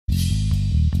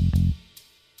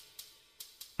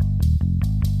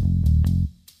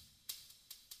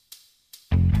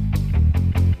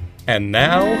And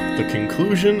now, the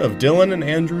conclusion of Dylan and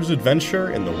Andrew's adventure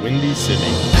in the Windy City.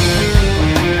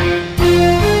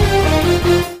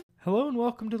 Hello and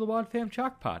welcome to the Wad Fam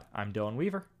Chalk Pod. I'm Dylan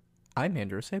Weaver. I'm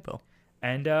Andrew Sabo.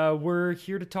 And we're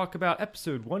here to talk about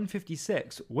episode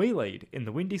 156, Waylaid in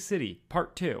the Windy City,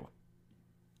 Part 2.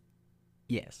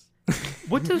 Yes.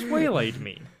 What does Waylaid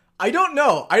mean? I don't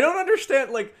know. I don't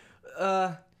understand,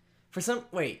 I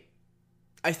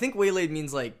think waylaid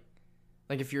means, like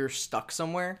if you're stuck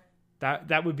somewhere.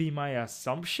 That would be my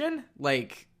assumption?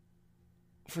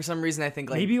 For some reason I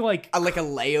think, maybe, a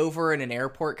layover in an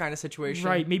airport kind of situation.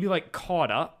 Right, maybe,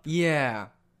 caught up. Yeah.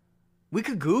 We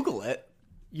could Google it.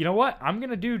 You know what? I'm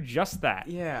gonna do just that.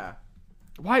 Yeah.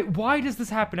 Why does this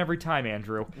happen every time,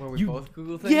 Andrew? Where we both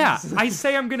Google things? Yeah, I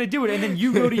say I'm gonna do it, and then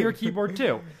you go to your keyboard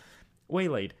too.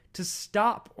 Waylaid, to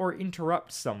stop or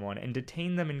interrupt someone and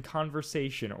detain them in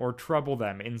conversation or trouble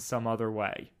them in some other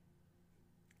way.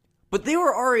 But they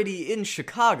were already in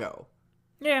Chicago.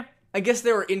 Yeah. I guess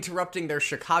they were interrupting their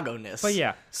Chicago-ness. But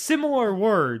yeah, similar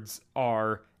words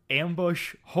are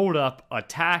ambush, hold up,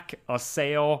 attack,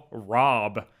 assail,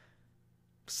 rob.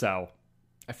 So,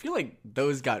 I feel like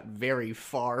those got very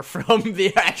far from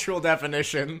the actual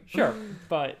definition. Sure,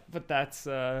 but that's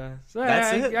it.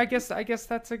 I guess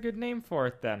that's a good name for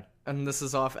it then. And this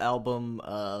is off album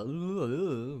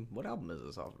what album is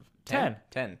this off of?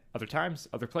 10. Other times,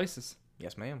 other places.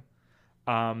 Yes, ma'am.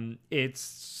 It's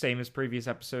same as previous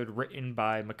episode, written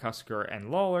by McCusker and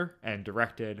Lawler and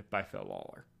directed by Phil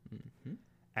Lawler. Mm-hmm.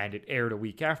 And it aired a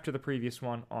week after the previous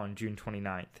one on June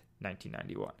 29th,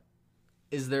 1991.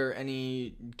 Is there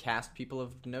any cast people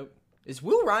of note? Is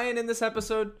Will Ryan in this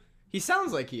episode? He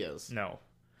sounds like he is. No.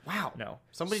 Wow. No.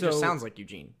 Somebody just sounds like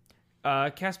Eugene.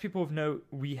 Cast people of note,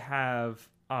 we have...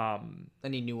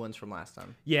 Any new ones from last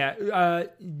time? Yeah,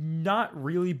 not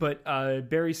really, but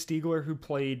Barry Stiegler, who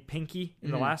played Pinky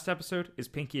in the last episode, is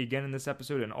Pinky again in this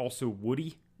episode, and also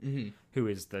Woody, who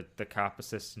is the cop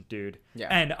assistant dude. Yeah.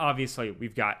 And obviously,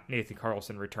 we've got Nathan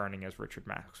Carlson returning as Richard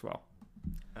Maxwell.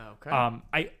 Okay.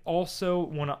 I also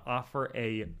want to offer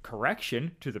a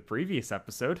correction to the previous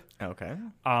episode. Okay.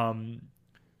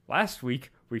 Last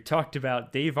week, we talked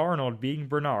about Dave Arnold being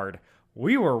Bernard.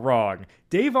 We were wrong.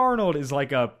 Dave Arnold is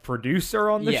like a producer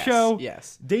on the show.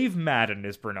 Yes. Dave Madden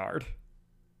is Bernard.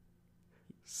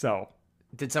 So.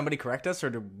 Did somebody correct us, or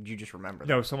did you just remember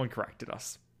that? No, someone corrected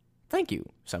us. Thank you,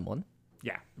 someone.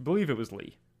 Yeah, I believe it was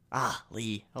Lee. Ah,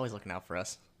 Lee. Always looking out for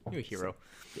us. You're a hero.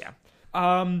 Yeah.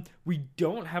 We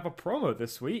don't have a promo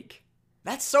this week.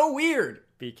 That's so weird.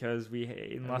 Because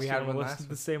unless you had want to one listen to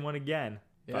the same one again.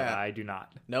 Yeah. But I do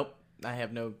not. Nope. I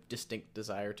have no distinct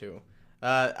desire to.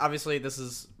 Obviously, this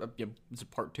is it's a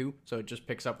part 2, so it just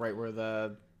picks up right where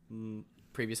the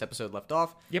previous episode left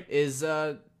off. Yep. Is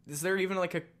there even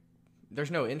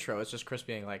there's no intro? It's just Chris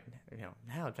being like,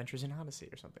 now Adventures in Odyssey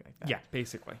or something like that. Yeah,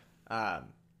 basically.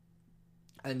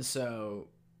 And so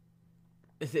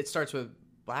it starts with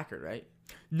Blackard, right?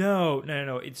 No.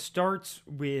 It starts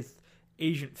with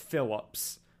Agent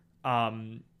Phillips.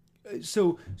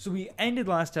 So we ended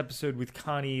last episode with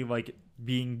Connie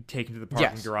being taken to the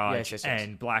parking garage, yes.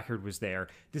 and Blackard was there.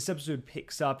 This episode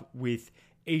picks up with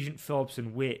Agent Phillips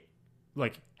and Whit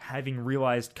having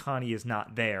realized Connie is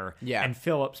not there, and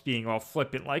Phillips being all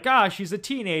flippant, she's a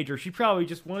teenager, she probably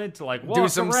just wanted to walk do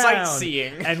some around.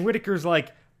 Sightseeing. And Whitaker's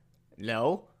like,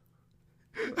 no.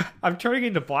 I'm turning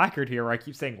into Blackard here where I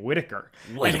keep saying Whitaker.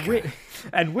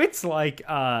 And Whit's like,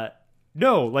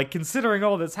 no, considering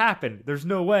all that's happened, there's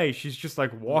no way she's just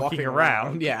walking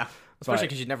around. Yeah. Especially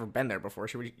because she'd never been there before.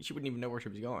 She wouldn't even know where she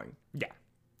was going.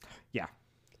 Yeah.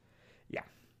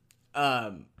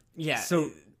 So,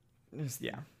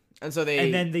 yeah. And so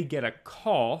and then they get a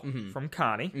call from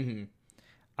Connie.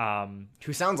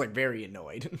 Who sounds very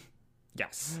annoyed.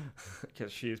 Yes.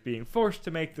 Because she is being forced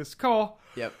to make this call.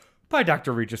 Yep. By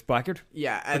Dr. Regis Blackard.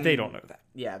 Yeah. But they don't know that.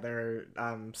 Yeah, they're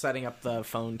setting up the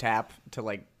phone tap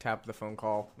to tap the phone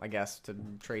call, I guess, to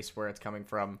trace where it's coming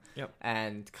from. Yep.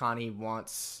 And Connie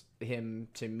wants him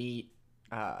to meet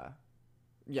her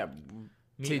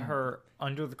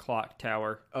under the clock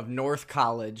tower of North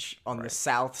College on the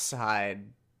south side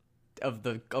of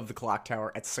the clock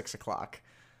tower at 6:00.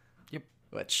 Yep.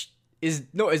 Which is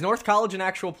North College an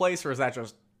actual place, or is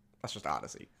that's just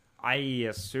Odyssey? I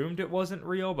assumed it wasn't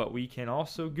real, but we can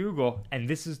also Google, and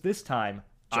this time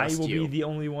Just I will you. be the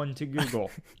only one to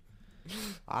Google.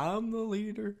 I'm the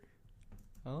leader.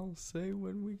 I'll say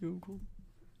when we Google.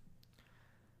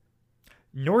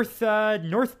 North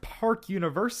Park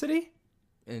University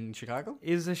In Chicago?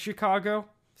 is a Chicago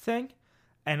thing,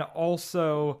 and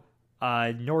also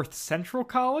North Central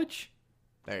College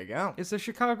There you go. is a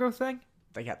Chicago thing.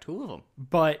 They got 2 of them.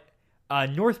 But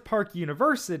North Park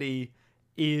University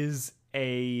is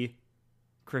a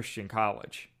Christian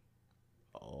college.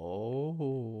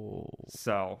 Oh.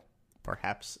 So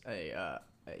Perhaps a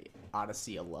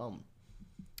Odyssey alum.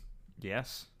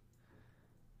 Yes.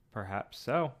 Perhaps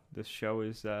so. This show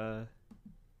is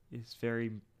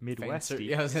very Midwesty.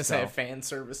 Yeah, I was gonna say fan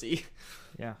servicey.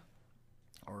 Yeah.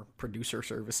 Or producer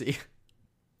servicey.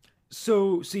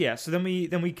 So then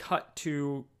we cut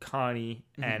to Connie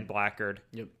and Blackguard.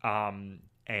 Yep.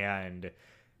 And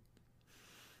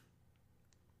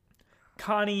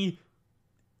Connie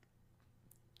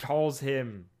calls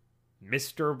him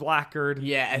Mr. Blackguard.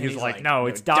 Yeah, and he's like, no,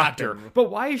 it's Doctor.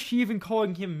 But why is she even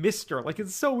calling him Mr.? Like,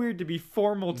 it's so weird to be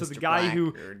formal to the guy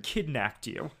who kidnapped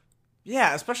you.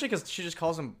 Yeah, especially because she just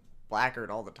calls him Blackguard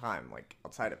all the time, like,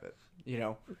 outside of it, you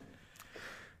know?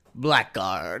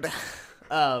 Blackguard.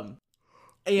 Yeah,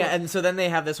 and so then they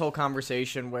have this whole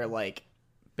conversation where, like,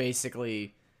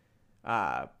 basically,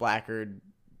 Blackguard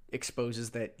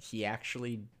exposes that he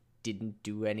actually didn't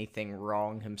do anything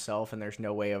wrong himself, and there's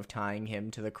no way of tying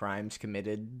him to the crimes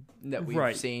committed that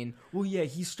we've seen. Well, yeah,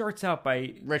 he starts out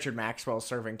by Richard Maxwell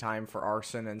serving time for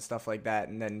arson and stuff like that,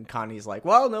 and then Connie's like,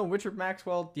 well, no, Richard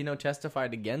Maxwell,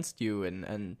 testified against you,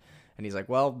 and he's like,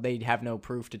 well, they have no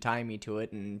proof to tie me to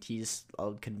it, and he's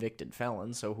a convicted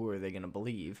felon, so who are they going to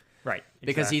believe? Right.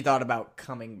 Because he thought about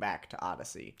coming back to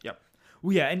Odyssey. Yep.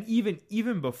 Well, yeah, and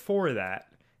even before that,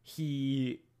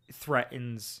 he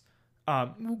threatens...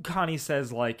 Connie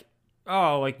says, like,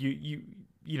 oh, like,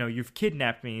 you've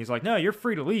kidnapped me. He's like, no, you're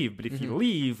free to leave, but if you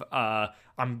leave,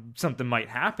 something might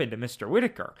happen to Mr.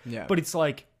 Whitaker. Yeah. But it's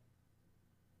like,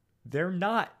 they're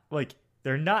not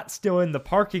still in the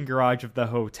parking garage of the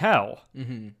hotel.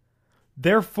 Mm-hmm.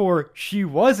 Therefore, she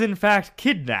was, in fact,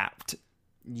 kidnapped.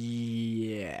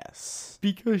 Yes.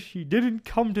 Because she didn't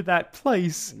come to that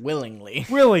place willingly.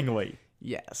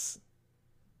 Yes.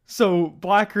 So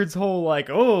Blackguard's whole, like,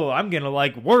 oh, I'm gonna,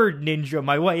 like, word ninja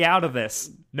my way out of this.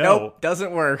 No. Nope,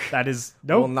 doesn't work. That is,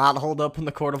 nope. Will not hold up in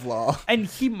the court of law. And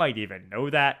he might even know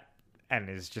that and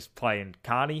is just playing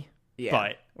Connie. Yeah,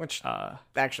 but, which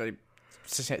actually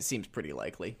seems pretty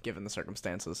likely, given the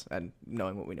circumstances and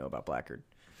knowing what we know about Blackguard.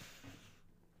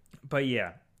 But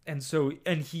yeah, and so,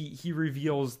 and he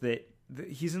reveals that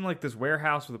he's in, like, this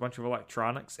warehouse with a bunch of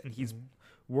electronics, and he's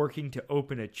working to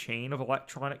open a chain of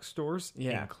electronic stores,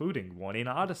 including one in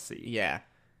Odyssey. Yeah.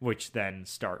 Which then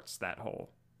starts that whole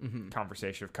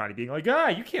conversation of Connie being like,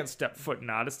 you can't step foot in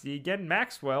Odyssey again.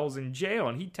 Maxwell's in jail,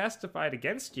 and he testified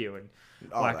against you. And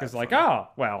Blackguard's like,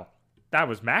 well, that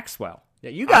was Maxwell. Yeah,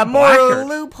 you got more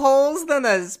loopholes than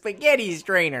a spaghetti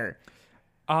strainer.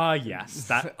 Yes,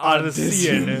 that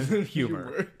Odyssean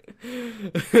humor.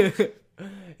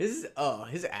 His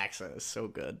accent is so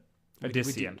good.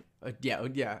 Odyssean.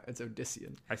 Yeah, it's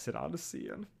Odyssean. I said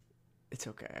Odyssean. It's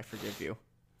okay, I forgive you.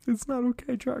 It's not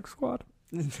okay, Jack Squad.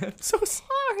 I'm so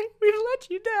sorry, we've let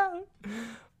you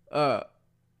down.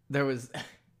 There was...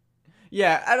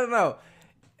 yeah, I don't know.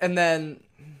 And then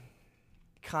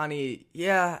Connie,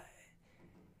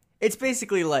 it's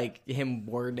basically like him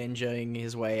word ninjaing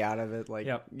his way out of it. Like,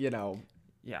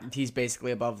 he's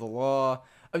basically above the law.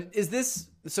 Is this...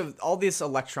 So all this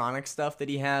electronic stuff that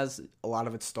he has, a lot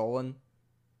of it's stolen,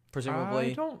 presumably?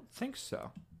 I don't think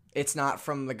so. It's not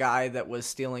from the guy that was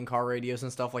stealing car radios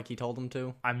and stuff like he told him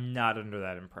to? I'm not under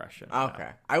that impression. Okay.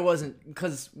 No. I wasn't...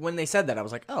 Because when they said that, I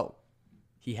was like, oh,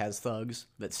 he has thugs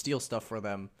that steal stuff for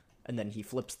them, and then he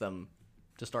flips them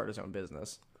to start his own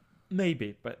business.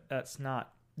 Maybe, but that's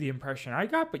not the impression I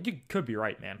got, but you could be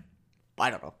right, man. I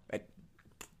don't know.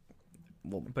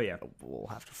 But yeah, we'll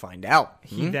have to find out.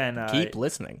 He then keep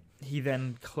listening. He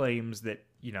then claims that,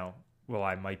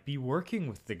 I might be working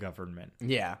with the government.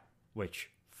 Yeah.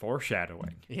 Which,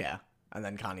 foreshadowing. Yeah. And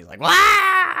then Connie's like, wah!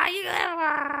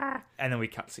 And then we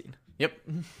cut scene. Yep.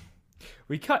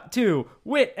 We cut to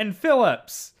Whit and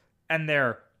Phillips, and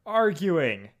they're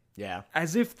arguing. Yeah.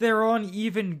 As if they're on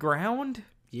even ground.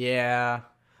 Yeah.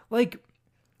 Like,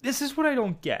 this is what I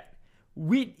don't get.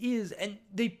 Whit is, and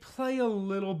they play a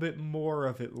little bit more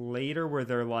of it later, where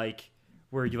they're like,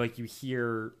 you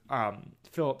hear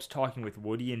Phillips talking with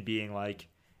Woody and being like,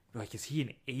 is he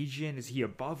an agent? Is he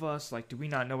above us? Like, do we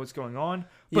not know what's going on?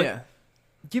 But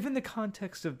given the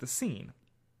context of the scene,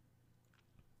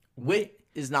 Whit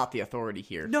is not the authority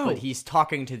here. No, but he's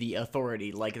talking to the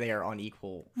authority like they are on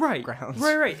equal grounds.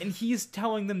 Right. And he's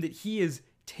telling them that he is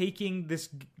taking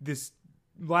this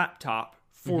laptop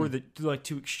for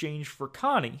to exchange for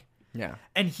Connie. Yeah.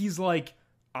 And he's like,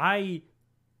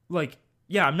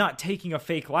 yeah, I'm not taking a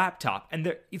fake laptop.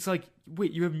 And it's like,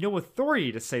 wait, you have no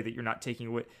authority to say that you're not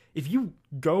taking it. If you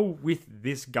go with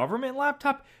this government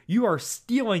laptop, you are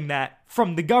stealing that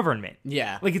from the government.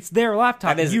 Yeah. Like, it's their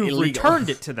laptop, and you've returned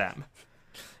it to them.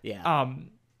 Yeah.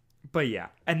 But yeah.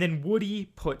 And then Woody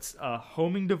puts a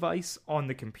homing device on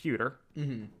the computer.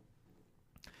 Mm-hmm.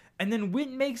 And then Whit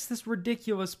makes this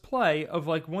ridiculous play of,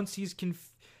 like, once he's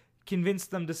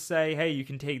convinced them to say, hey, you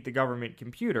can take the government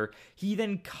computer, he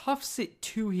then cuffs it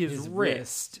to his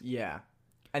wrist. Yeah.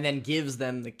 And then gives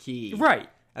them the key. Right.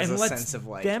 As and a lets sense of,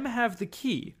 like, them have the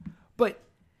key. But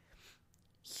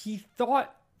he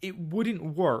thought it wouldn't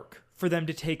work for them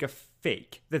to take a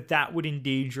fake, that would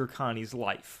endanger Connie's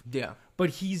life. Yeah. But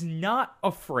he's not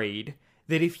afraid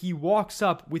that if he walks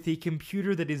up with a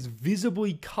computer that is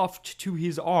visibly cuffed to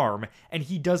his arm and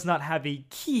he does not have a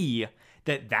key,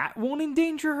 that won't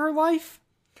endanger her life?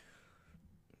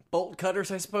 Bolt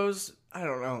cutters, I suppose? I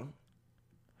don't know.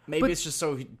 Maybe it's just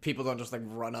so people don't just, like,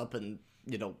 run up and,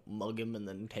 you know, mug him and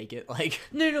then take it. Like,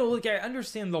 No, like, I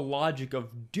understand the logic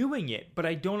of doing it, but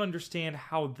I don't understand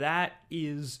how that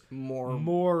is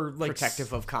more like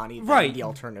protective of Connie than the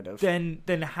alternative.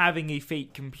 Than having a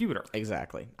fake computer.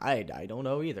 Exactly. I don't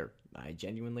know either. I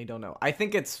genuinely don't know. I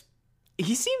think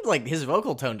he seemed like his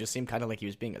vocal tone just seemed kind of like he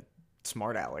was being a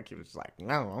smart aleck. He was like,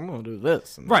 no, I'm going to do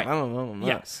this. And right. I don't know.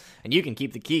 Yes. And you can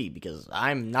keep the key because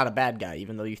I'm not a bad guy,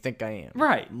 even though you think I am.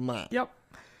 Right. Mwah. Yep.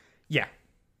 Yeah.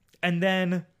 And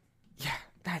then, yeah,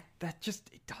 that just,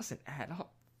 it doesn't add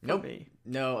up for me.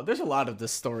 No, there's a lot of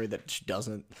this story that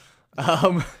doesn't.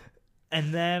 And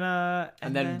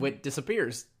then Whit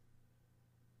disappears.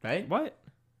 Right? What?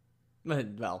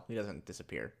 Well, he doesn't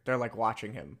disappear. They're, like,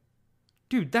 watching him.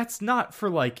 Dude, that's not for,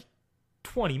 like,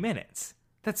 20 minutes.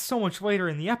 That's so much later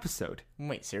in the episode.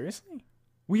 Wait, seriously?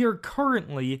 We are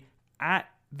currently at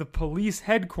the police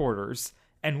headquarters,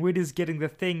 and Whit is getting the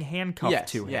thing handcuffed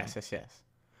to him. Yes.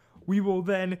 We will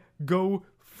then go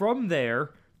from there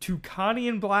to Connie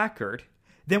and Blackguard.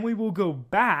 Then we will go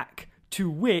back to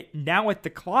Whit, now at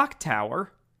the clock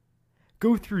tower,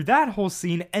 go through that whole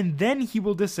scene, and then he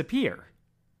will disappear.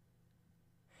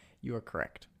 You are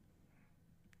correct.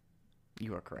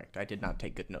 I did not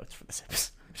take good notes for this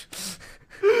episode.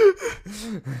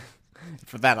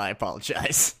 For that, I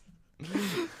apologize.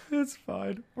 It's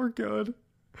fine. We're good.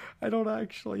 I don't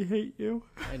actually hate you.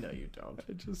 I know you don't.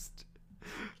 I just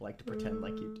like to pretend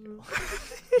like you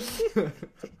do.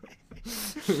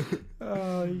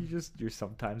 You're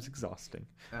sometimes exhausting.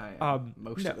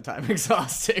 Most of the time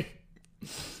exhausting.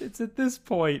 It's at this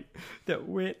point that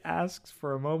Whit asks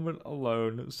for a moment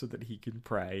alone so that he can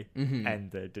pray,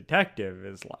 and the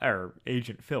detective or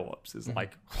Agent Phillips is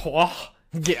like, "Oh,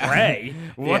 pray?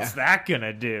 What's that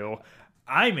gonna do?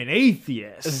 I'm an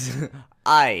atheist.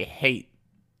 I hate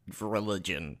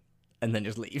religion," and then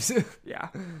just leaves. Yeah.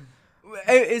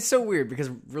 It's so weird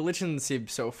because religion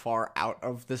seems so far out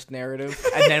of this narrative,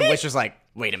 and then Whit's just like,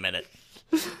 "Wait a minute,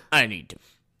 I need to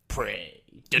pray."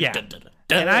 Yeah.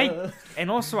 And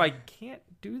also I can't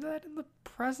do that in the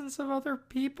presence of other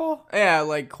people. Yeah,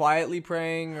 like quietly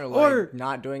praying or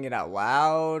not doing it out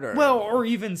loud or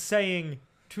even saying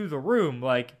to the room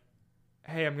like,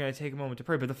 hey, I'm going to take a moment to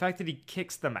pray. But the fact that he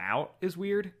kicks them out is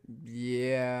weird.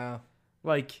 Yeah.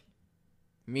 Like,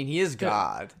 I mean, he is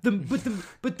God.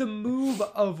 But the move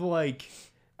of like,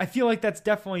 I feel like that's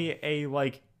definitely a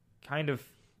like kind of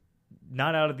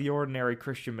not out of the ordinary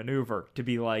Christian maneuver to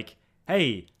be like,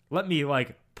 hey, let me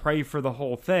like pray for the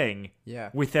whole thing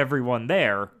with everyone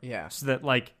there. Yeah. So that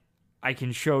like I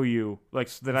can show you like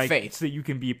so that you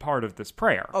can be part of this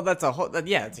prayer. Oh, that's a whole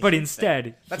but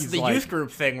instead that's the youth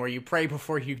group thing where you pray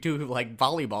before you do like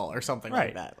volleyball or something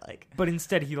like that. Like, but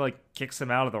instead he like kicks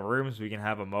them out of the room so we can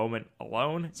have a moment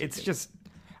alone. It's just,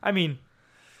 I mean,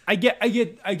 I get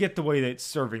the way that it's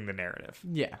serving the narrative.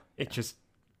 Yeah. It just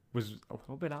was a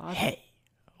little bit odd. Hey,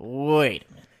 wait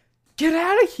a minute. Get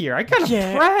out of here! I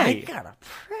gotta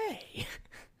pray.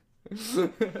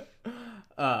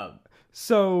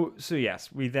 So yes,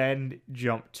 we then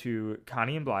jump to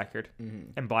Connie and Blackguard,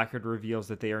 and Blackguard reveals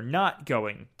that they are not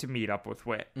going to meet up with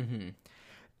Whit.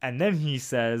 And then he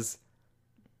says,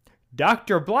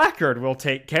 Dr. Blackguard will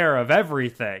take care of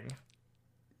everything.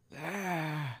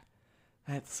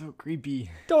 That's so creepy.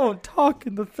 Don't talk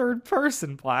in the third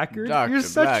person, Blackguard. You're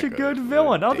such a good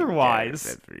villain otherwise.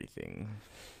 Everything.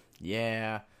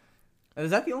 Yeah.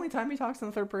 Is that the only time he talks in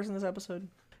the third person this episode?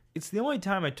 It's the only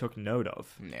time I took note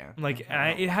of. Yeah. Like,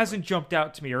 it hasn't jumped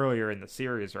out to me earlier in the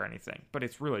series or anything, but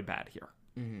it's really bad here.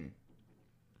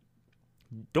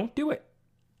 Don't do it.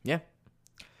 Yeah.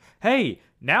 Hey,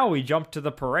 now we jump to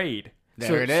the parade.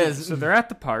 There it is. So they're at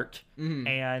the park,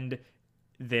 and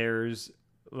there's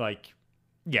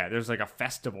there's like a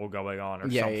festival going on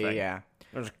or something. Yeah.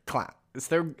 There's a clown. Is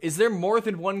there more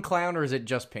than one clown, or is it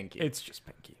just Pinky? It's just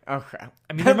Pinky. Okay.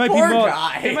 I mean, there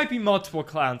might be multiple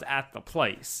clowns at the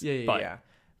place. Yeah.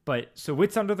 But so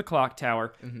Wit's under the clock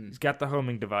tower. Mm-hmm. He's got the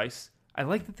homing device. I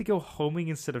like that they go homing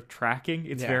instead of tracking.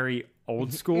 It's very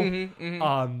old school.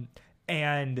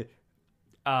 And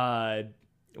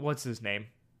what's his name?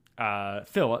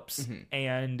 Phillips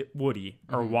and Woody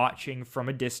are watching from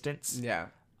a distance. Yeah.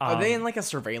 Are they in like a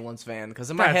surveillance van?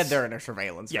 Because in my head, they're in a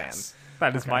surveillance van.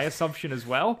 That is my assumption as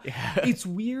well. Yeah. It's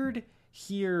weird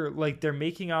here, like they're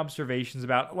making observations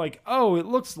about, like, oh, it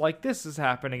looks like this is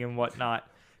happening and whatnot.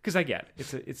 Because I get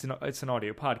it's an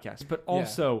audio podcast, but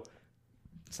also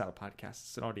it's not a podcast;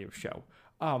 it's an audio show.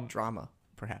 Drama,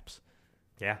 perhaps.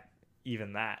 Yeah,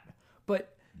 even that.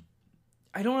 But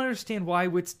I don't understand why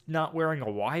Wit's not wearing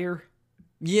a wire.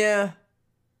 Yeah.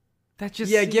 That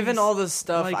just given all this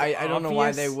stuff, like I don't know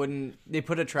why they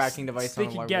put a tracking device on him.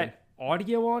 They could get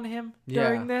audio on him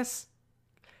during this.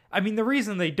 I mean, the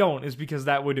reason they don't is because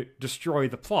that would destroy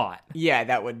the plot. Yeah,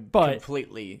 that would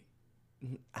completely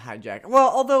hijack. Well,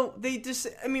 although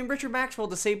Richard Maxwell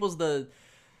disables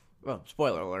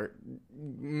spoiler alert,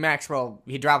 Maxwell,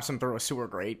 he drops him through a sewer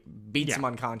grate, beats him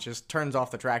unconscious, turns off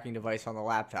the tracking device on the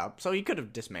laptop, so he could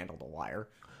have dismantled a wire.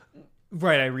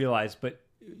 Right, I realize, but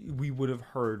we would have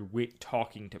heard Wit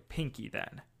talking to Pinky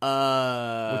then.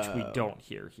 Which we don't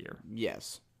hear here.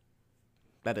 Yes.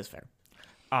 That is fair.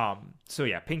 So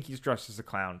yeah, Pinky's dressed as a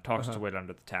clown, talks to Wit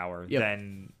under the tower. Yep.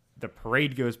 Then the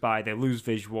parade goes by, they lose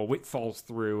visual, Wit falls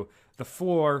through the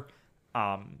floor,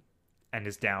 and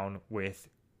is down with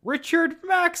Richard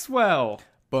Maxwell.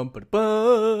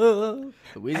 The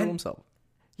weasel himself.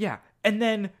 Yeah. And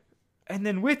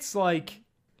then Wit's like,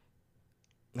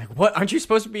 what? Aren't you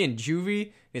supposed to be in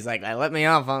juvie? He's like, I let me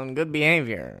off on good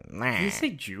behavior. Nah. Did you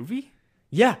say juvie?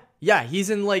 Yeah. He's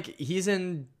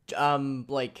in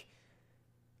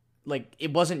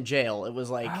it wasn't jail. It was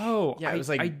like, it was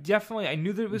like, I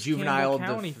knew that it was juvenile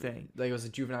Campbell County thing. Like it was a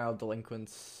juvenile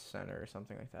delinquents center or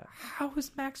something like that. How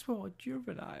is Maxwell a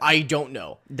juvenile? I don't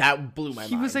know. That blew my mind.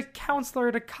 He was a counselor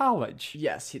at a college.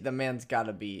 Yes, the man's got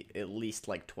to be at least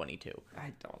like 22.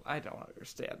 I don't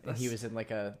understand this. And he was in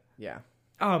like a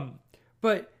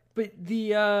But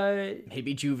the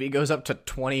maybe juvie goes up to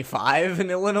 25 in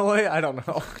Illinois. I don't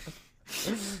know.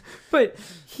 But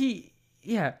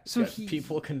so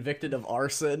people convicted of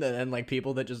arson, and then like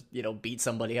people that just beat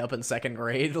somebody up in second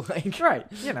grade, like right.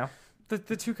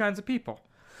 The two kinds of people.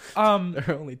 There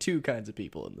are only two kinds of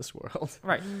people in this world.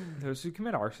 Right. Those who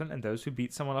commit arson and those who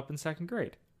beat someone up in second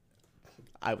grade.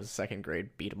 I was a second grade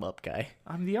beat 'em up guy.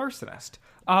 I'm the arsonist.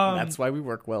 That's why we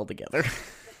work well together.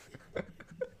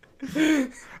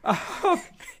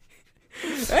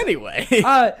 Anyway.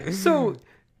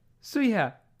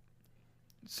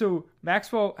 So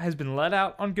Maxwell has been let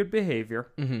out on good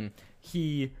behavior. Mm-hmm.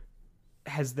 He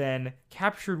has then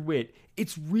captured Wit.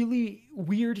 It's really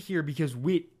weird here because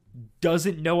Wit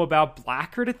doesn't know about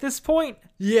Blackguard at this point.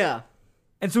 Yeah.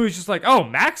 And so he's just like, oh,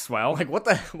 Maxwell? Like, what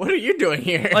are you doing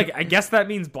here? Like, I guess that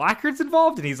means Blackguard's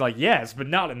involved? And he's like, yes, but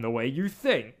not in the way you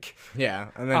think. Yeah,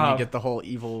 and then you get the whole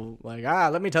evil, like,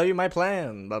 let me tell you my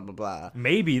plan, blah, blah, blah.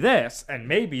 Maybe this, and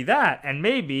maybe that, and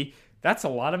maybe... That's a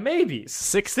lot of maybes.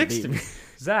 Six to be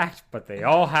exact, but they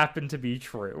all happen to be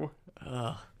true.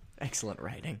 Excellent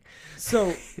writing.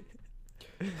 So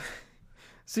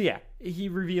yeah, he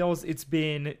reveals it's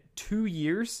been 2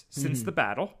 years since the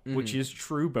battle, which is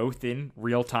true both in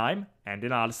real time and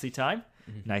in Odyssey time.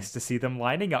 Nice to see them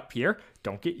lining up here.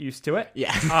 Don't get used to it.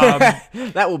 Yeah.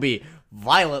 That will be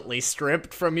violently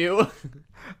stripped from you.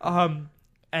 And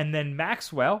then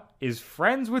Maxwell is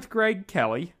friends with Greg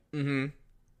Kelly. Mm-hmm.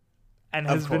 And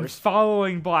has been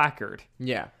following Blackguard.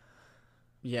 Yeah.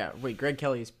 Yeah. Wait, Greg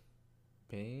Kelly's...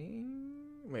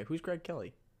 Wait, who's Greg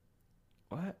Kelly?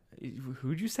 What?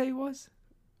 Who'd you say he was?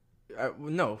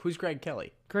 No, who's Greg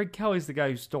Kelly? Greg Kelly's the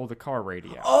guy who stole the car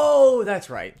radio. Oh, that's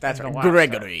right. That's right.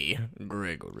 Gregory.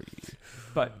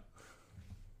 But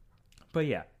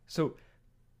yeah, so...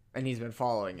 And he's been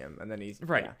following him, and then he's...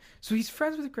 Right. Yeah. So he's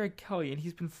friends with Greg Kelly, and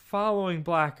he's been following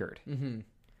Blackguard. Mm-hmm.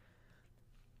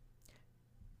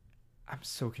 I'm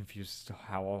so confused as to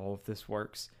how all of this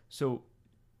works. So,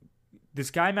 this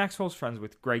guy Maxwell's friends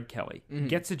with, Greg Kelly,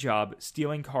 gets a job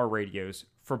stealing car radios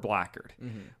for Blackguard.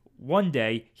 Mm-hmm. One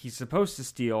day, he's supposed to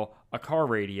steal a car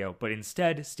radio, but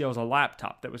instead steals a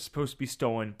laptop that was supposed to be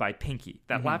stolen by Pinky.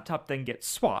 That laptop then gets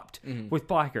swapped with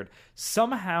Blackguard.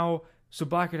 Somehow, so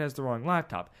Blackguard has the wrong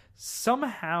laptop.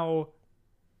 Somehow,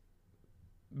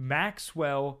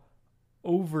 Maxwell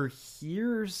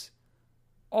overhears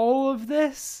all of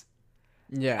this.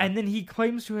 Yeah. And then he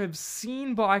claims to have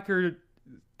seen Blackguard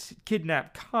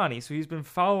kidnap Connie, so he's been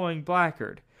following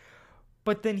Blackguard.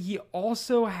 But then he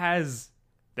also has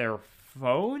their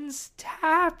phones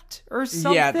tapped or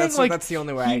something. Yeah, that's the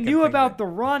only way I can He knew think about of the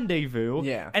rendezvous.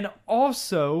 Yeah. And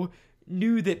also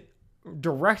knew that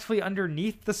directly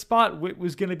underneath the spot Wit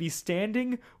was going to be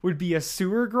standing would be a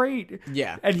sewer grate.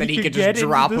 Yeah, and that he could just get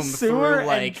drop into the him sewer through,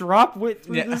 like, and drop Wit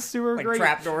through yeah, the sewer like grate.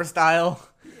 trapdoor style.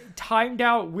 Timed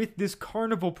out with this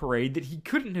carnival parade that he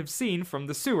couldn't have seen from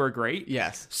the sewer grate.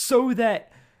 Yes. So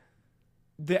that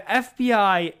the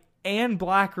FBI and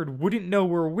Blackguard wouldn't know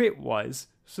where Wit was,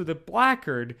 so that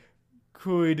Blackguard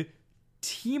could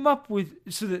team up with,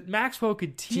 so that Maxwell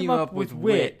could team up with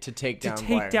Wit to take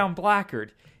down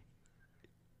Blackguard.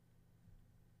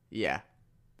 Yeah.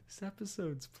 This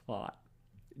episode's plot,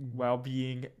 while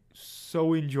being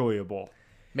so enjoyable,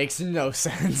 makes no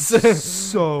sense.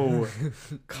 so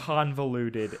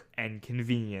convoluted and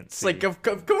convenient. It's like, of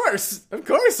course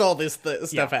all this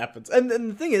stuff happens. And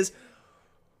the thing is,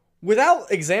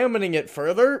 without examining it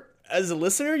further, as a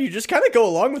listener, you just kind of go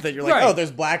along with it. You're like, right. Oh,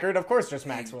 there's Blackguard. Of course there's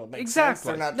Maxwell. Makes exactly. sense.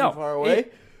 They're not too far away.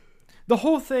 The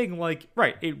whole thing, like,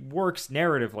 right, it works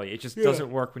narratively. It just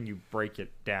doesn't work when you break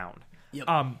it down. Yep.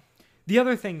 The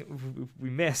other thing we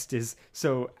missed is,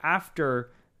 so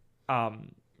after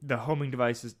the homing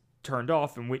device is turned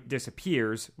off and Wit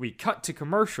disappears, we cut to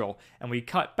commercial, and we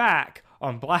cut back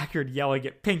on Blackguard yelling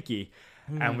at Pinky,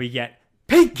 and we get,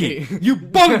 Pinky, you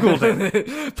bungled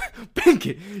it!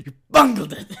 Pinky, you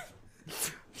bungled it!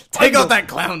 Take off that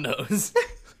clown nose.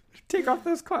 Take off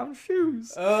those clown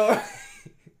shoes.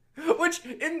 Which,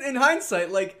 in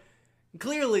hindsight, like,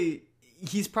 clearly,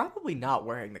 he's probably not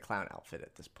wearing the clown outfit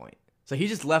at this point. So he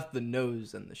just left the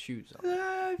nose and the shoes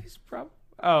on. He's probably...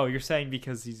 Oh, you're saying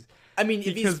because he's... I mean,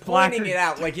 if he's pointing it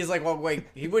out, like, he's like, well, wait,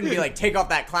 he wouldn't be like, take off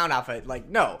that clown outfit. Like,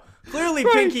 no. Clearly,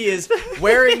 right. Pinky is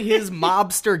wearing his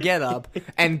mobster getup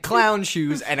and clown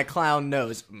shoes and a clown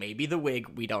nose. Maybe the wig,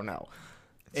 we don't know.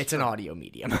 It's an audio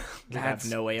medium. We have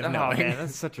no way of knowing. Man,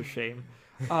 that's such a shame.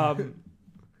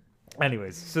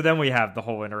 Anyways, so then we have the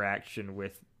whole interaction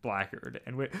with Blackguard,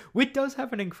 and Wit does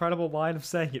have an incredible line of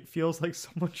saying, it feels like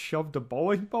someone shoved a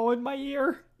bowling ball in my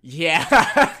ear.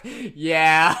 Yeah.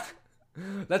 Yeah.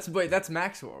 That's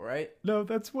Maxwell, right? No,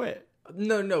 that's Wit.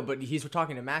 No, but he's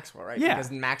talking to Maxwell, right? Yeah. Because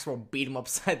Maxwell beat him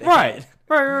upside the head.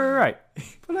 Right.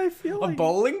 But I feel like... A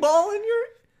bowling ball in your...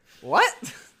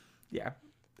 What? Yeah.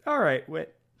 All right,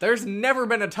 Wit. There's never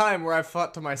been a time where I've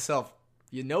thought to myself,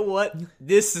 you know what?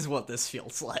 This is what this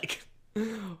feels like.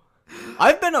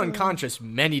 I've been unconscious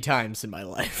many times in my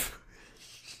life.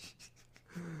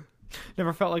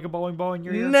 Never felt like a bowling ball in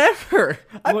your ear? Never.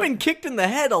 I've been kicked in the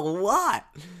head a lot.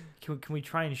 Can we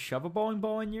try and shove a bowling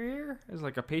ball in your ear as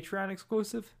like a Patreon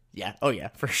exclusive? Yeah. Oh yeah,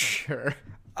 for sure.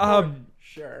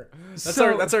 Sure. That's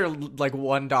our like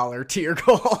 $1 tier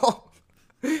goal.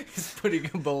 Is putting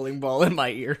a bowling ball in my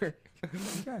ear.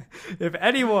 Okay. If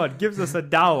anyone gives us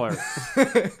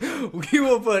 $1, we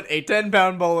will put a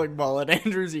 10-pound bowling ball in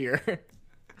Andrew's ear.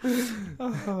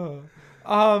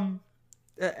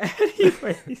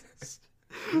 Anyways,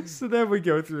 so then we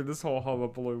go through this whole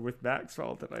hullabaloo with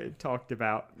Maxwell that I had talked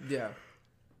about. Yeah.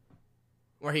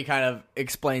 Where he kind of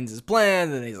explains his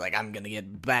plan, and he's like, I'm going to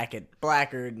get back at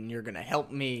Blackguard, and you're going to help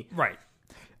me. Right.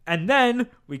 And then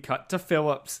we cut to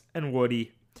Phillips and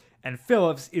Woody, and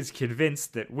Phillips is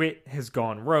convinced that Wit has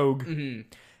gone rogue, and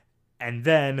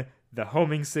then the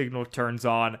homing signal turns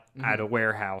on at a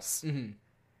warehouse,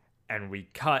 and we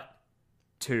cut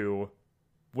to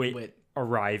Wit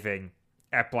arriving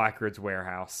at Blackguard's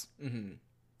warehouse,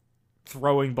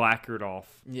 throwing Blackguard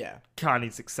off. Yeah.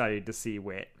 Connie's excited to see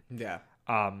Wit. Yeah.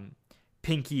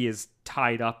 Pinky is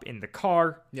tied up in the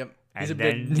car. Yep.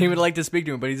 And he would like to speak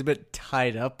to him, but he's a bit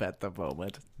tied up at the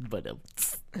moment. But and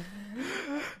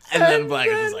then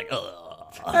Blackguard's just like,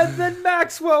 ugh. And then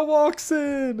Maxwell walks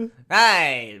in.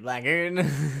 Hi, Blackguard.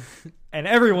 And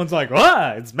everyone's like,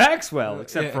 ah, it's Maxwell,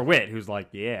 except for Wit, who's like,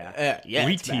 yeah,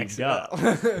 we teamed up.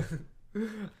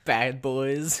 Bad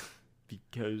boys.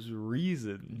 Because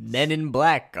reasons. Men in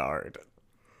Blackguard.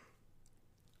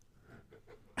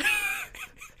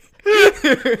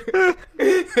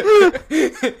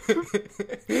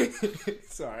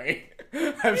 Sorry.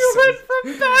 You went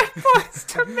from Bad Boys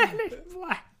to Men in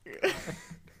Black.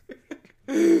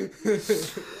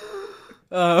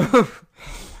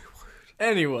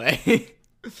 Anyway.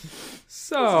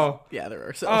 So. Gather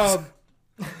ourselves.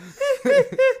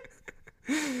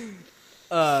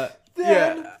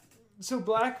 Yeah. So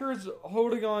Blackguard's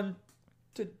holding on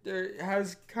to,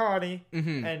 has Connie,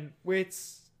 and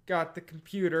Wit's got the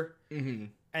computer, and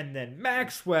then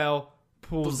Maxwell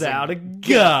pulls out a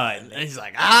gun. And he's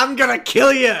like, I'm gonna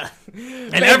kill you.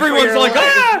 And everyone's like,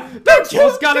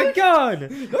 Maxwell's got a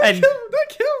gun. Don't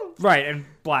kill him. Right, and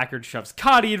Blackguard shoves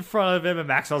Connie in front of him, and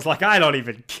Maxwell's like, I don't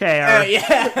even care.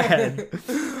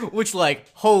 Which, like,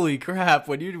 holy crap,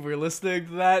 when you were listening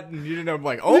to that, and you didn't know, I'm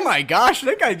like, oh my gosh,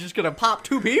 that guy's just gonna pop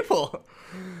 2 people.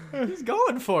 He's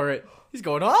going for it. He's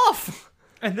going off.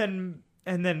 And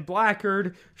then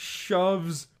Blackguard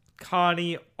shoves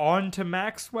Connie onto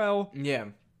Maxwell. Yeah.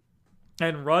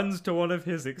 And runs to one of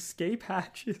his escape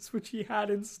hatches, which he had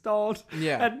installed.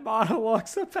 Yeah. And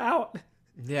monologues about.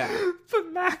 Yeah.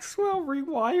 But Maxwell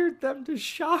rewired them to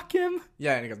shock him.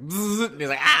 Yeah, and he goes, Bzz, and he's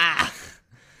like, ah!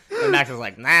 And Maxwell's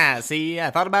like, nah, see,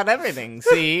 I thought about everything,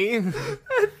 see? And then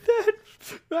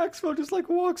Maxwell just like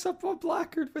walks up on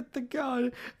Blackguard with the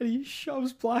gun, and he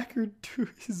shoves Blackguard to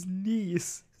his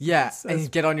knees. Yeah, says,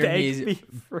 and get on your beg knees. Me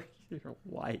for your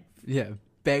life. Yeah,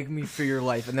 beg me for your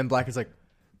life. And then Blackguard's like,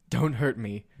 don't hurt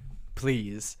me,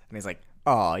 please. And he's like,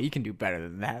 oh, you can do better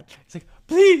than that. He's like,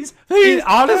 please. It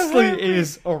honestly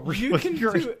is a really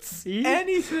great scene.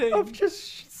 Anything. Of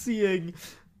just seeing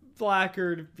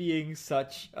Blackguard being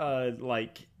such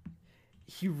like,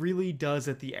 he really does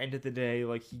at the end of the day,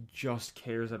 like, he just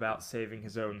cares about saving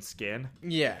his own skin.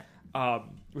 Yeah.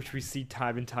 Which we see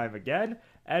time and time again,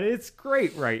 and it's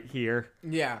great right here.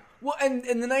 Yeah. Well, and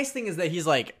the nice thing is that he's,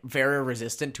 like, very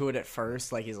resistant to it at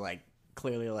first. Like, he's, like,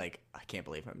 clearly, like, I can't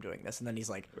believe I'm doing this. And then he's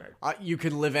like, you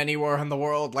can live anywhere in the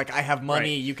world. Like, I have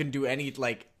money. Right. You can do any,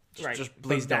 like, just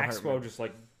please don't hurt me. Maxwell just,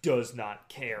 like, does not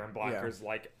care, and Blackguard's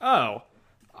like, oh,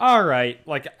 all right.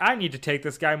 Like, I need to take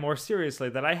this guy more seriously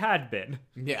than I had been.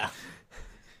 Yeah.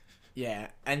 Yeah.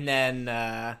 And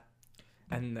then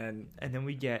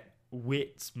we get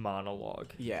Wit's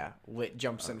monologue. Yeah, Wit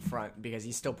jumps in front because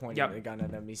he's still pointing the gun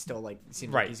at him. He's still like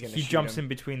seems right. like he's gonna. He shoot jumps him. in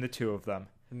between the two of them,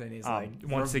 and then he's like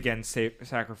once again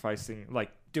sacrificing,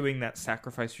 like doing that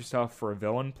sacrifice yourself for a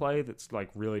villain play that's like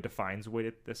really defines Wit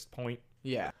at this point.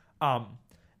 Yeah.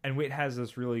 And Wit has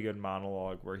this really good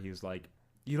monologue where he's like,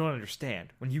 "You don't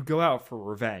understand. When you go out for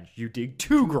revenge, you dig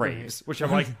 2 graves," which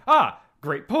I'm like,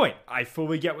 great point. I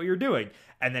fully get what you're doing.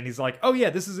 And then he's like, oh yeah,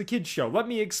 this is a kid's show. Let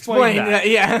me explain that.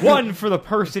 Yeah. One for the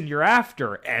person you're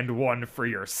after, and one for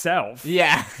yourself.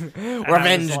 Yeah.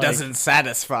 Revenge doesn't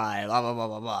satisfy, blah, blah, blah,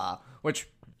 blah, blah. Which,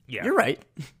 you're right.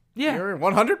 Yeah. You're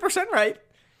 100% right.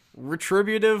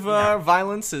 Retributive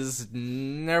violence is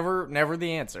never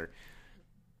the answer.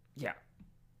 Yeah.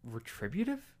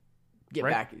 Retributive? Get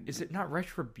back. Is it not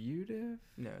retributive?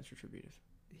 No, it's retributive.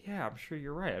 Yeah, I'm sure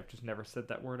you're right. I've just never said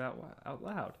that word out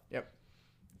loud. Yep.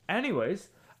 Anyways,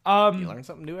 you learn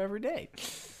something new every day.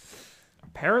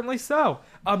 Apparently so.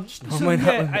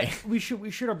 We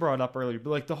should have brought it up earlier, but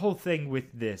like the whole thing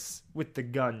with the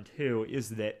gun too,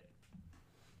 is that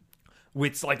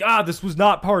Wit's like, this was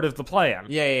not part of the plan.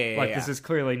 Yeah. Like this is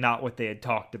clearly not what they had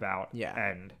talked about. Yeah.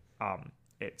 And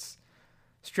it's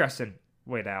stressing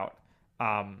Wit out.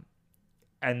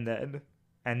 And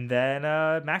then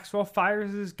Maxwell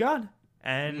fires his gun,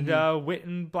 and Wit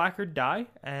and Blackguard die,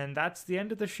 and that's the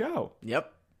end of the show.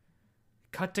 Yep.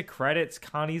 Cut to credits.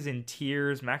 Connie's in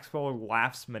tears. Maxwell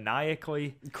laughs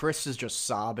maniacally. Chris is just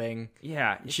sobbing.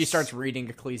 Yeah. She starts reading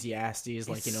Ecclesiastes,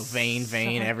 like,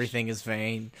 vain, everything is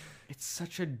vain. It's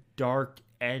such a dark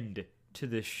end to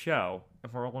this show,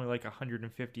 and we're only like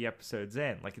 150 episodes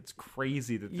in. Like, it's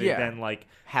crazy that they then like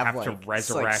have to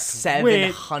resurrect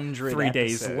 700 3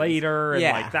 days later, and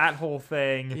like that whole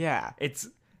thing. Yeah, it's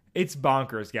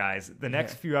bonkers, guys. The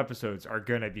next few episodes are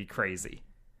gonna be crazy.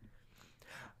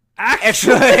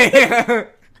 Actually,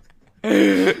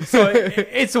 so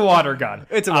it's a water gun.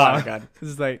 It's a water gun.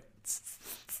 It's like.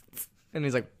 And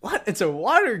he's like, what? It's a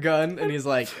water gun? And he's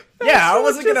like, yeah, I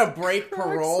wasn't going to break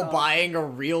parole buying a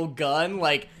real gun.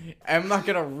 Like, I'm not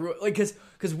going to... Like,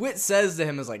 because Wit says to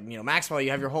him, is like, Maxwell,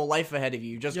 you have your whole life ahead of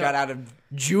you. You just got out of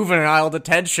juvenile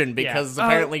detention because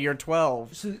apparently you're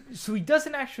 12. So he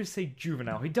doesn't actually say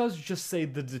juvenile. He does just say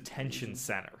the detention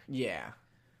center. Yeah.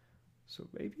 So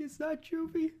maybe it's not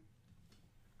juvie?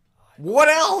 What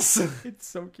else? It's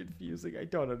so confusing. I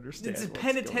don't understand. It's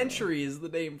penitentiary is the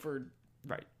name for...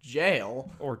 Right.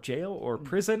 Jail or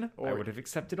prison. I would have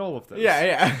accepted all of those.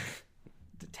 Yeah.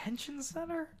 Detention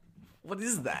center? What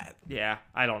is that? Yeah,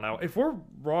 I don't know. If we're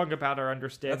wrong about our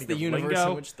understanding That's the of universe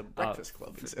lingo, in which the Breakfast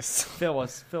Club exists. Fill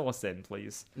us in,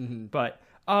 please. Mm-hmm. But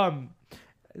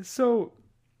so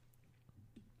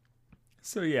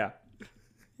yeah.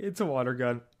 It's a water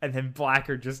gun, and then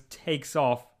Blackguard just takes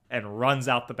off and runs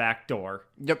out the back door.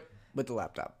 Yep, with the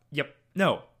laptop. Yep.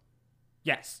 No.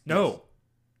 Yes. No. Yes.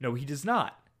 No, he does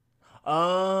not.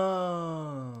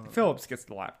 Oh. Phillips gets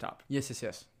the laptop. Yes.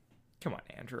 Come on,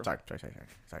 Andrew. Sorry.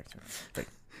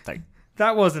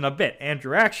 That wasn't a bit.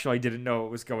 Andrew actually didn't know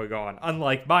what was going on,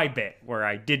 unlike my bit where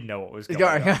I did know what was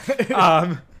going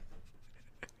on.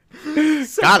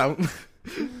 Got him.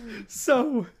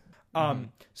 So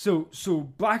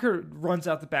Blackguard runs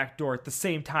out the back door at the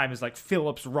same time as like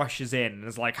Phillips rushes in and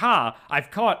is like, "Ha!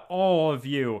 I've caught all of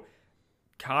you,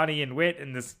 Connie and Whit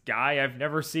and this guy I've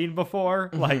never seen before.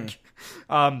 Like,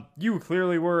 you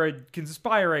clearly were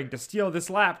conspiring to steal this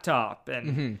laptop."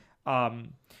 And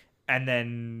and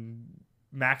then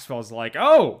Maxwell's like,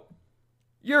 "Oh,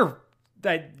 you're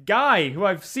that guy who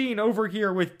I've seen over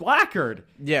here with Blackguard.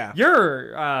 Yeah,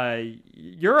 you're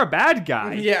a bad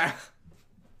guy." Yeah.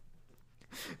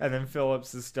 And then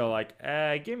Phillips is still like,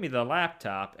 "Give me the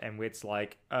laptop." And Whit's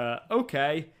like,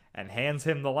 "Okay," and hands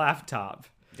him the laptop.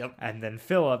 Yep. And then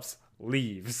Phillips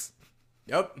leaves.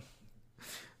 Yep.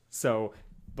 So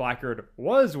Blackguard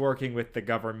was working with the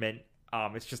government.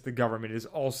 It's just the government is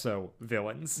also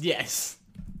villains. Yes.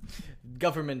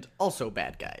 Government also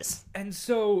bad guys. And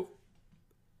so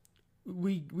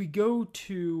we go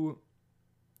to...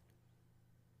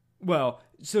 Well,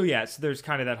 so there's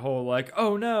kind of that whole like,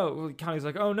 "Oh no," Connie's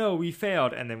like, "Oh no, we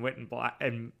failed," and then Whit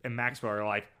and Maxwell are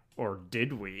like, "Or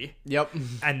did we?" Yep.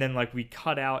 And then like we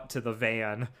cut out to the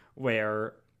van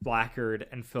where Blackguard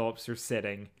and Phillips are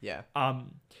sitting. Yeah.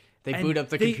 They boot up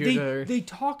the computer. They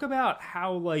talk about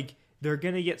how like they're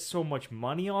gonna get so much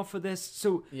money off of this.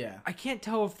 So yeah, I can't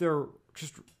tell if they're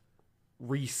just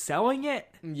reselling it.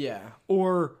 Yeah.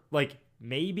 Or like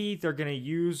maybe they're gonna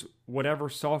use whatever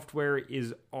software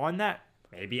is on that,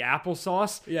 maybe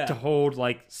applesauce, to hold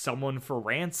like someone for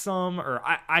ransom, or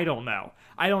I don't know.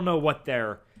 I don't know what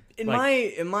they're in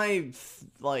my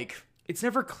it's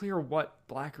never clear what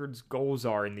Blackguard's goals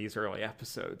are in these early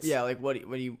episodes. Yeah, like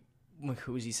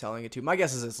who is he selling it to? My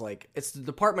guess is it's the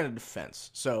Department of Defense.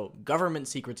 So government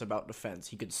secrets about defense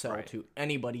he could sell to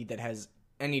anybody that has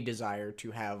any desire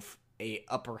to have a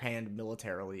upper hand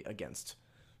militarily against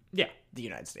the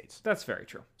United States. That's very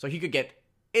true. So he could get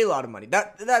a lot of money.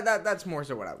 That's more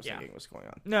so what I was thinking was going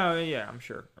on. No, yeah, I'm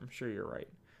sure you're right.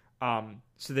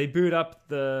 So they boot up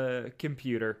the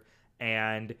computer,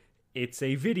 and it's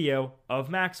a video of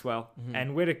Maxwell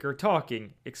and Whitaker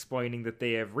talking, explaining that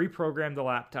they have reprogrammed the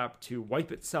laptop to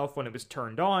wipe itself when it was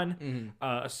turned on,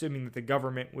 assuming that the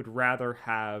government would rather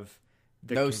have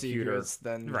the computer secrets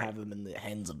than have them in the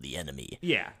hands of the enemy.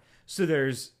 Yeah. So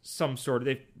there's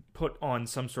they've put on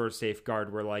some sort of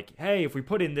safeguard where like, hey, if we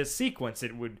put in this sequence,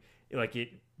 it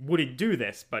wouldn't do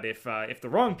this, but if the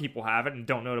wrong people have it and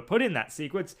don't know to put in that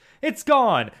sequence, it's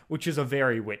gone, which is a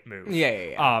very Whit move.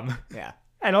 Yeah.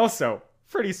 And also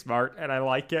pretty smart, and I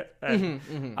like it. And,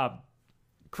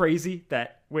 crazy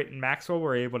that Whit and Maxwell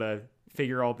were able to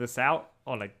figure all this out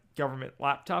on a government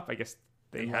laptop. I guess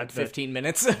they had 15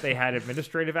 minutes. They had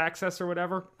administrative access or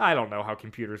whatever. I don't know how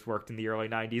computers worked in the early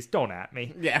 90s. Don't at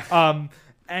me. Yeah.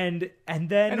 And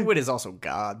then Whit is also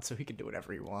God, so he can do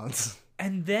whatever he wants.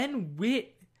 And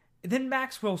then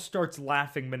Maxwell starts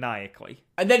laughing maniacally.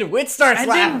 And then Whit starts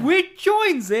laughing. And then Whit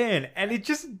joins in, and it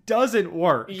just doesn't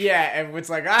work. Yeah, and Whit's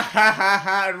like, ah, ha, ha,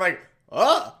 ha. And I'm like,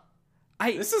 oh,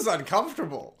 this is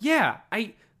uncomfortable. Yeah,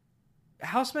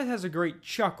 Housesmith has a great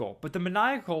chuckle, but the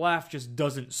maniacal laugh just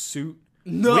doesn't suit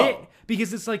Whit,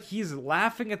 because it's like he's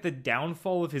laughing at the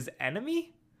downfall of his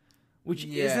enemy, which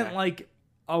isn't like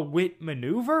a Whit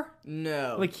maneuver.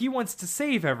 No. Like, he wants to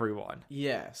save everyone.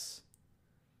 Yes.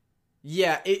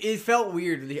 Yeah, it felt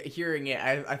weird hearing it.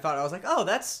 I thought, I was like, oh,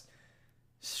 that's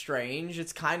strange.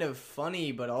 It's kind of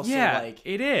funny, but also like...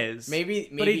 it is. Maybe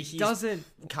but it he's doesn't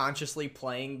consciously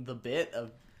playing the bit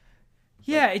of...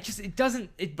 Yeah, it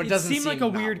doesn't seem like a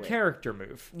weird character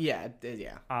move. Yeah,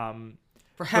 yeah.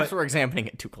 Perhaps we're examining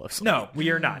it too closely. No,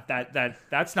 we are not.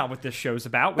 That's not what this show's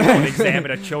about. We don't examine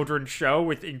a children's show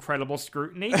with incredible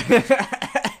scrutiny.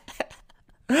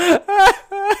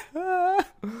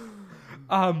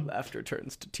 Laughter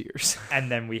turns to tears.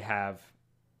 And then we have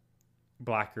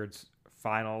Blackguard's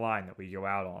final line that we go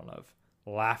out on of,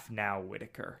 "Laugh now,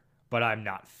 Whitaker, but I'm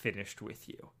not finished with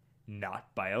you. Not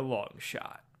by a long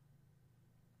shot."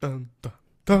 Dun, dun,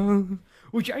 dun.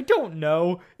 Which I don't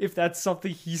know if that's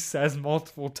something he says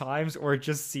multiple times or it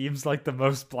just seems like the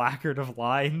most Blackguard of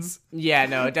lines. Yeah,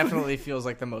 no, it definitely feels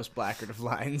like the most Blackguard of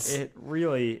lines. It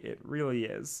really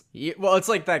is. Yeah, well, it's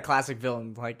like that classic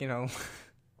villain, like, you know,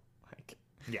 like,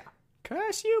 yeah,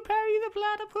 curse you, Perry the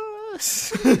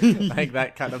Platypus. Like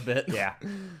that kind of bit. Yeah,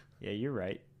 you're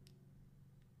right.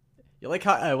 You like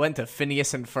how I went to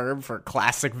Phineas and Ferb for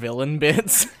classic villain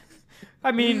bits?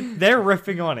 I mean, they're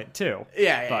riffing on it too.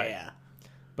 Yeah.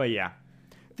 But yeah,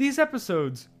 these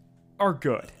episodes are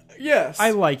good. Yes.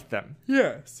 I like them.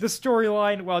 Yes. The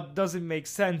storyline, while it doesn't make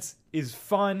sense, is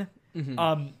fun.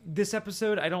 This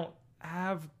episode, I don't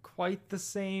have quite the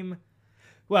same...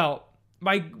 Well,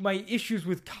 my issues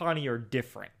with Connie are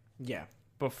different. Yeah.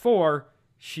 Before,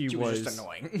 she was just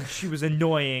annoying. She was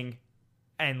annoying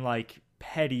and, like,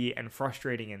 petty and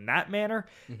frustrating in that manner.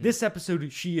 This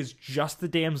episode, she is just the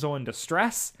damsel in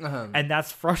distress, and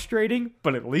that's frustrating,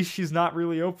 but at least she's not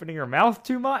really opening her mouth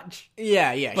too much.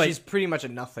 Yeah, Like, she's pretty much a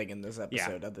nothing in this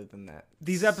episode other than that.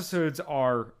 These episodes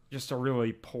are just a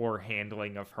really poor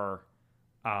handling of her.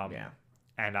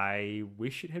 And I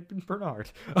wish it had been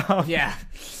Bernard. Yeah,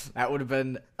 that would have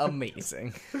been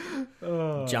amazing.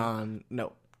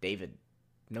 David.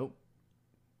 Nope.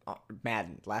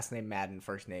 Madden. Last name Madden,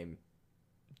 first name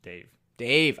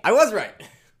Dave. I was right.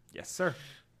 Yes, sir.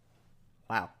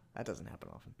 Wow, that doesn't happen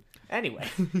often. Anyway.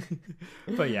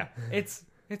 But yeah, it's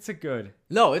a good.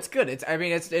 No, it's good.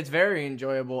 It's very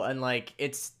enjoyable, and like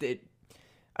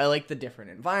I like the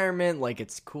different environment. Like,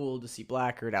 it's cool to see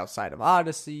Blackguard outside of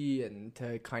Odyssey and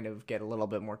to kind of get a little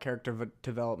bit more character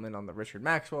development on the Richard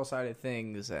Maxwell side of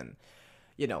things. And,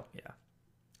 yeah.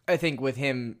 I think with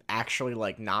him actually,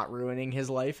 like, not ruining his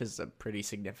life is a pretty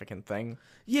significant thing.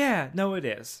 Yeah, no, it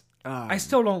is. I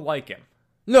still don't like him.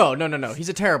 No. He's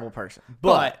a terrible person.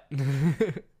 But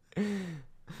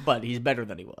but he's better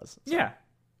than he was. So. Yeah.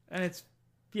 And it's,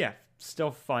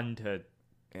 still fun to...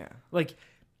 Yeah. Like...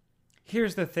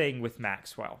 Here's the thing with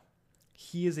Maxwell.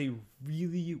 He is a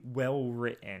really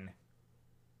well-written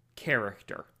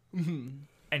character.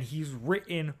 And he's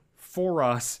written for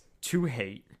us to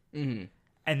hate. And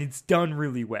it's done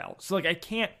really well. So, like, I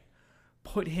can't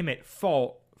put him at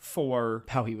fault for...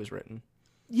 how he was written.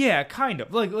 Yeah, kind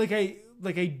of. Like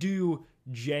I do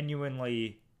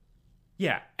genuinely...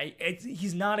 Yeah,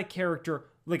 he's not a character...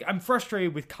 Like, I'm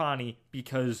frustrated with Connie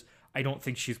because I don't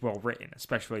think she's well-written,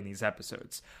 especially in these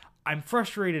episodes. I'm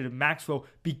frustrated at Maxwell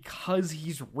because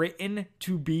he's written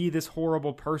to be this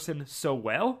horrible person so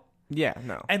well. Yeah,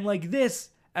 no. And like this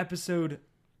episode,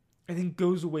 I think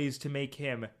goes a ways to make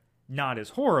him not as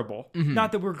horrible.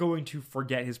 Not that we're going to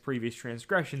forget his previous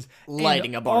transgressions.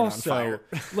 Lighting a barn on fire.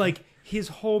 Like, his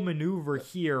whole maneuver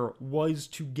here was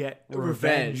to get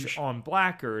revenge on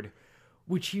Blackguard,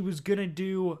 which he was going to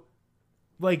do,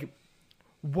 like...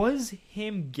 Was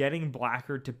him getting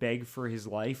Blackguard to beg for his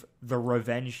life the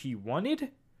revenge he wanted?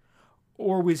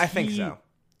 Or was I think so.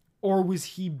 Or was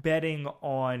he betting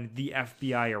on the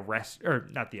FBI arrest... Or,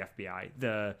 not the FBI.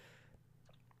 The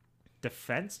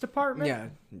Defense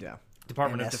Department? Yeah.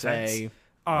 Department NSA,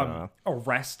 of Defense.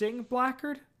 Arresting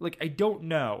Blackguard? Like, I don't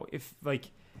know if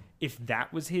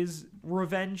that was his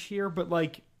revenge here. But,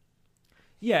 like...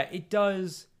 Yeah, it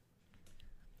does...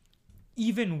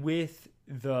 Even with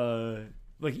the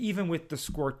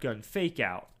squirt gun fake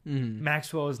out,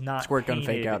 Maxwell is not squirt gun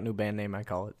fake out, new band name, I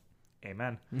call it.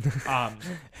 Amen.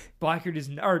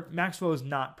 Maxwell is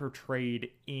not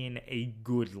portrayed in a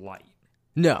good light.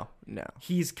 No.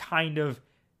 He's kind of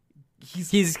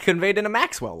he's conveyed in a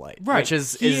Maxwell light, right? Which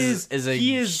is a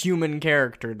human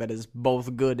character that is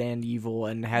both good and evil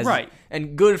and has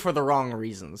and good for the wrong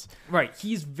reasons. Right.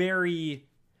 He's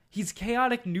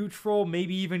chaotic neutral,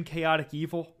 maybe even chaotic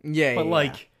evil. Yeah, but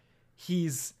like.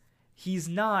 He's very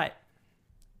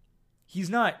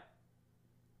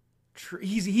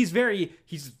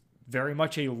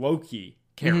much a Loki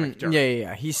character.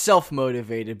 Yeah. He's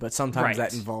self-motivated, but sometimes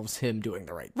that involves him doing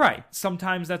the right thing. Right.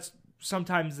 Sometimes that's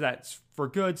for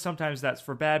good, sometimes that's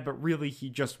for bad, but really he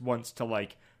just wants to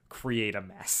like create a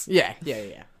mess. Yeah.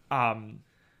 And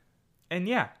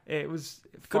yeah, it was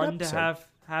fun to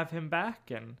have him back,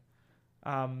 and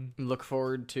look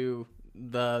forward to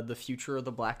the future of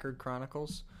the Blackguard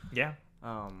Chronicles. Yeah.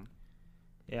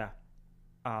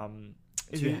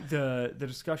 The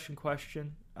discussion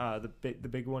question, the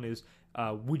big one is,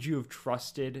 would you have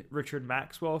trusted Richard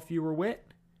Maxwell if you were Wit?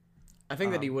 I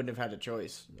think that he wouldn't have had a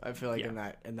choice. I feel like in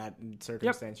that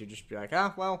circumstance, you'd just be like,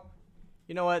 well,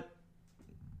 you know what?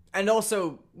 And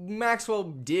also, Maxwell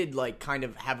did like kind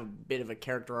of have a bit of a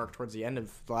character arc towards the end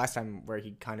of the last time, where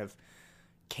he kind of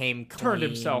came clean, turned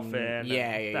himself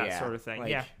in, that sort of thing.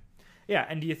 Like, yeah.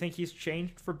 And do you think he's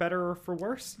changed for better or for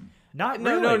worse? Not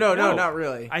really. No, not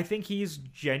really. I think he's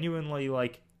genuinely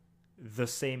like the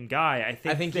same guy. I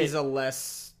think he's a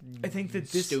less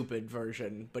stupid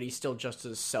version, but he's still just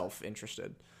as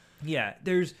self-interested. Yeah,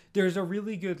 there's a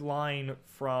really good line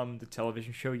from the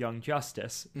television show Young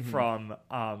Justice from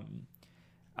Lex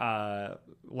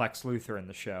Luthor in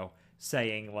the show,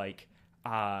 saying like,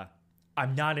 I'm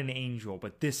not an angel,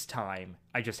 but this time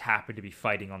I just happen to be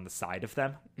fighting on the side of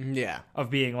them. Yeah. Of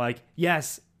being like,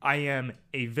 yes, I am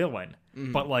a villain,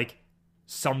 but like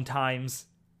sometimes,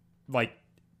 like,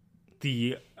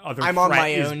 the other I'm threat on my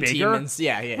is own bigger.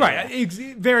 team. Right.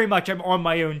 Very much I'm on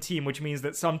my own team, which means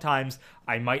that sometimes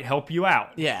I might help you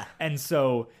out. Yeah. And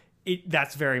so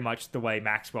that's very much the way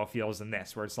Maxwell feels in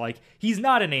this, where it's like, he's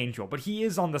not an angel, but he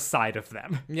is on the side of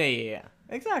them. Yeah.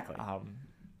 Exactly.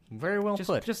 Very well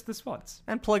put. Just this once.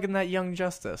 And plug in that Young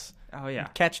Justice. Oh, yeah.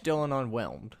 Catch Dylan on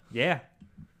Whelmed. Yeah.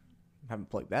 Haven't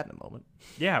plugged that in a moment.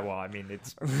 Yeah, well, I mean,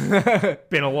 it's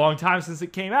been a long time since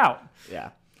it came out. Yeah.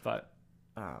 But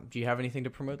do you have anything to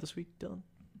promote this week, Dylan?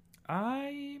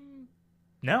 I'm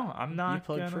not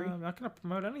gonna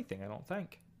promote anything, I don't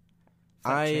think.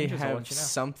 I have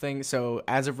something. So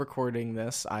as of recording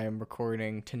this, I am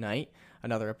recording tonight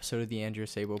another episode of the Andrew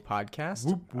Sabo podcast.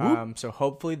 Whoop, whoop. So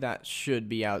hopefully that should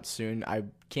be out soon. I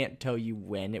can't tell you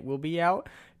when it will be out,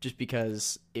 just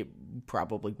because it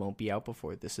probably won't be out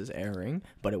before this is airing,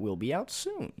 but it will be out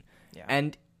soon. Yeah.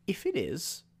 And if it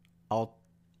is, I'll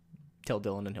tell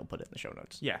Dylan and he'll put it in the show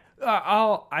notes. Yeah.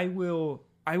 I will.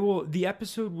 The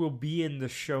episode will be in the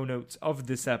show notes of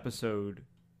this episode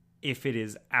if it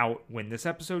is out when this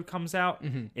episode comes out.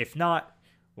 Mm-hmm. If not,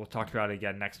 we'll talk about it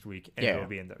again next week, and it'll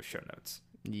be in those show notes.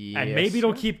 Yes, and maybe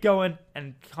it'll keep going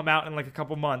and come out in like a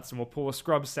couple months, and we'll pull a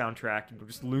Scrubs soundtrack and we'll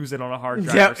just lose it on a hard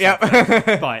drive. Yep.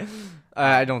 But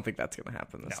I don't think that's gonna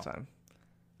happen this time.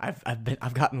 I've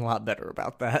gotten a lot better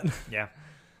about that. Yeah,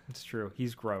 it's true.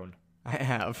 He's grown. I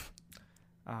have.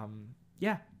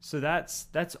 Yeah. So that's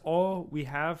all we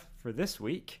have for this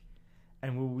week,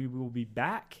 and we will be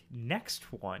back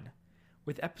next one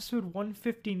with episode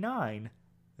 159,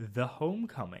 The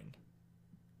Homecoming.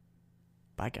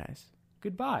 Bye, guys.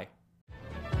 Goodbye.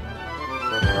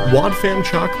 WadFam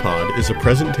Chalk Pod is a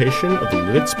presentation of the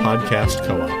Lidditz Podcast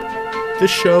Co-op.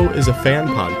 This show is a fan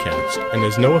podcast and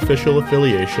has no official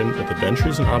affiliation with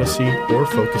Adventures in Odyssey or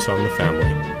Focus on the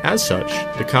Family. As such,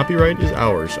 the copyright is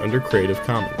ours under Creative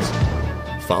Commons.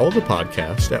 Follow the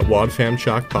podcast at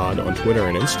WadFamChalkPod on Twitter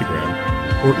and Instagram,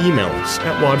 or email us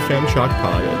at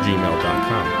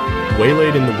wadfamchalkpod@gmail.com.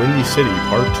 Waylaid in the Windy City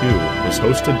Part 2 was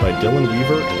hosted by Dylan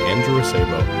Weaver and Andrew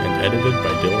Acebo and edited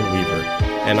by Dylan Weaver.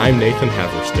 And I'm Nathan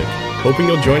Haverstick, hoping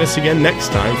you'll join us again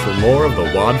next time for more of the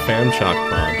WadFam Chalk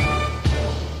Pod.